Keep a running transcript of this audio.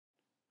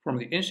from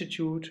the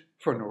Institute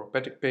for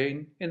Neuropathic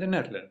Pain in the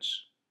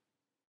Netherlands.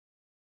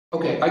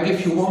 Okay, I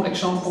give you one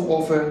example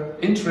of an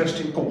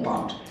interesting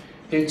compound.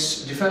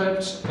 It's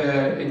developed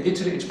in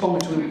Italy, it's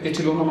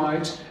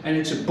palmitoylethanolamid, and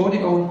it's a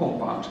body-owned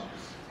compound.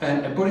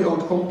 And a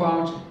body-owned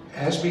compound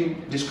has been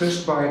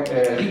discussed by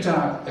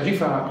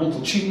Riva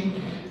Montalcini,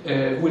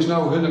 who is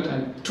now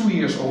 102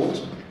 years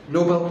old,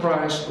 Nobel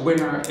Prize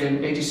winner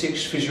in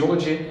 '86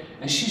 physiology,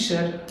 and she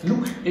said,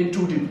 look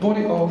into the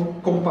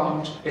body-owned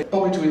compound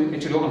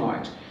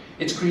palmitoylethanolamid.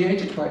 It's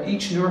created by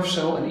each nerve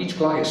cell and each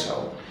glia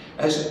cell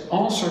as an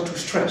answer to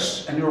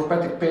stress, and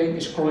neuropathic pain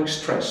is chronic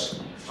stress.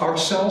 Our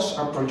cells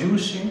are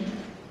producing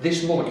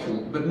this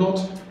molecule, but not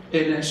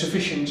in a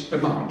sufficient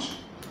amount.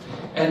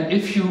 And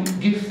if you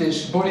give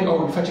this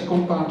body-owned fatty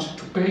compound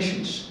to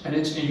patients, and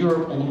it's in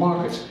Europe on the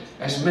market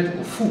as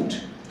medical food,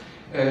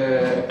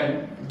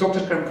 and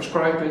doctors can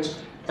prescribe it,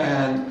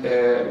 and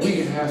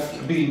we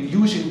have been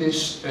using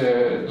this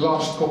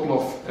last couple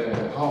of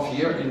half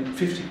year in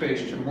 50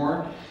 patients or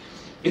more.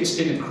 It's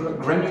in a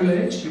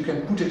granulate, you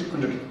can put it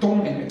under the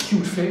tongue in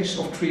acute phase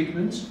of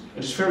treatment.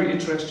 It's very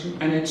interesting,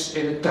 and it's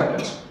in a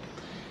tablet.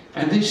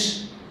 And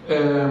this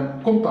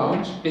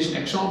compound is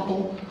an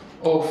example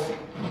of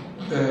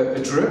a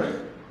drug,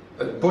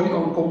 a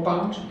body-owned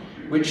compound,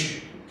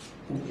 which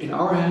in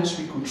our hands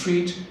we could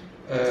treat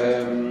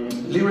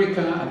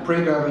Lyrica and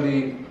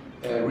pregarably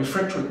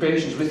refractory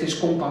patients with this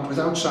compound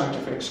without side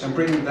effects and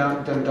bring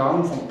them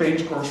down from pain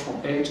scores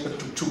from 8 up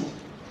to 2.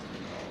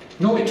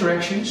 No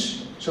interactions.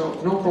 So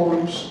no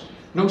problems,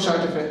 no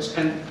side effects,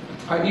 and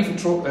I even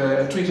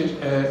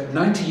treated a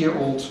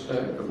 90-year-old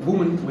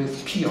woman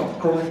with PIAP,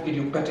 chronic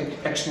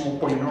idiopathic axonal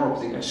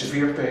polyneuropathy, and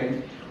severe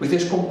pain with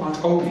this compound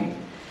only.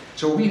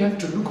 So we have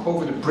to look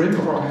over the brim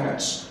of our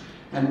heads,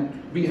 and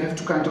we have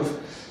to kind of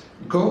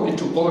go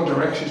into other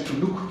directions to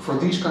look for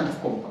these kind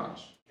of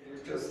compounds. Can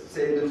you just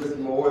say a little bit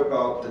more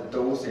about the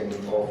dosing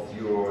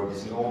of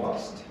this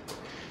Normast?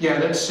 Yeah,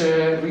 that's,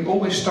 we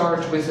always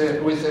start with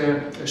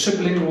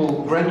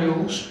sublingual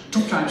granules,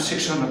 2 times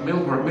 600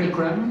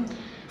 milligram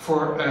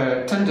for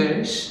 10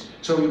 days.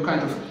 So you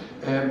kind of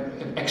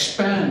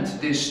expand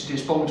this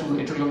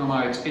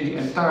palmitoylethanolamid in the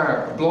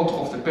entire blood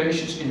of the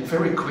patients in a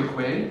very quick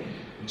way.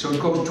 So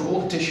it goes into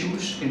all the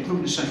tissues,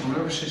 including the central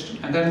nervous system.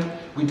 And then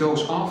we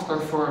dose after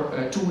for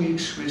 2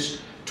 weeks with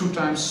 2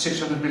 times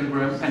 600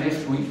 milligram. And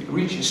if we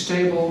reach a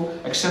stable,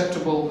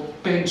 acceptable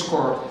pain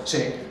score,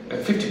 say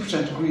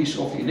 50% decrease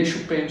of the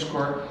initial pain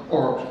score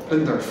or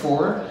under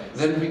 4,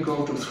 then we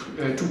go to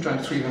 2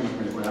 times 300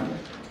 milligram.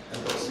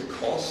 And what's the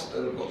cost?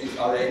 And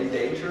are there any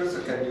dangers?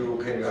 Or can you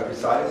have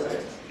side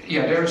effects?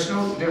 Yeah, there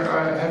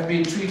have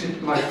been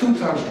treated like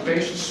 2,000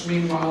 patients.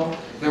 Meanwhile,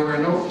 there were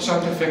no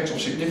side effects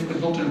of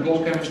significant, not in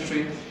blood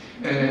chemistry.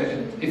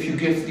 If you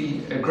give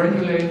the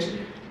granulate,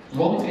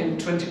 1 in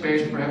 20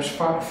 patients perhaps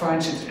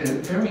finds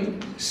it very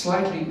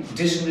slightly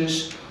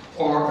dizziness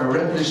or a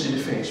redness in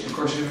the face,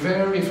 because it's a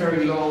very,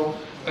 very low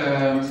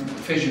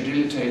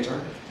vasodilatator,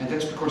 and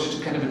that's because it's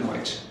a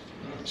cannabinoid.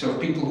 So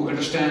people who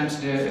understand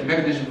the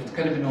mechanism of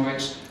the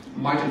cannabinoids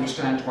might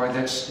understand why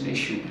that's an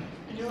issue.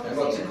 And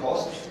what's the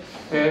cost?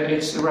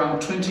 It's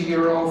around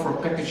 €20 for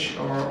a package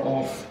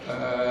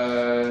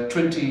of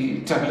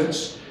 20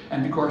 tablets,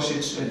 and because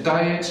it's a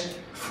diet,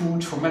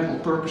 food for medical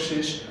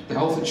purposes, the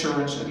health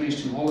insurance, at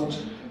least in Holland,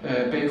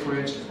 pay for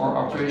it, or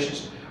our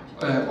patients,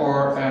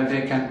 or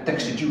they can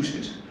tax deduce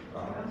it.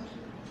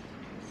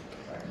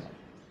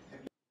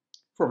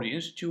 From the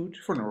Institute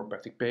for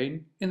Neuropathic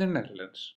Pain in the Netherlands.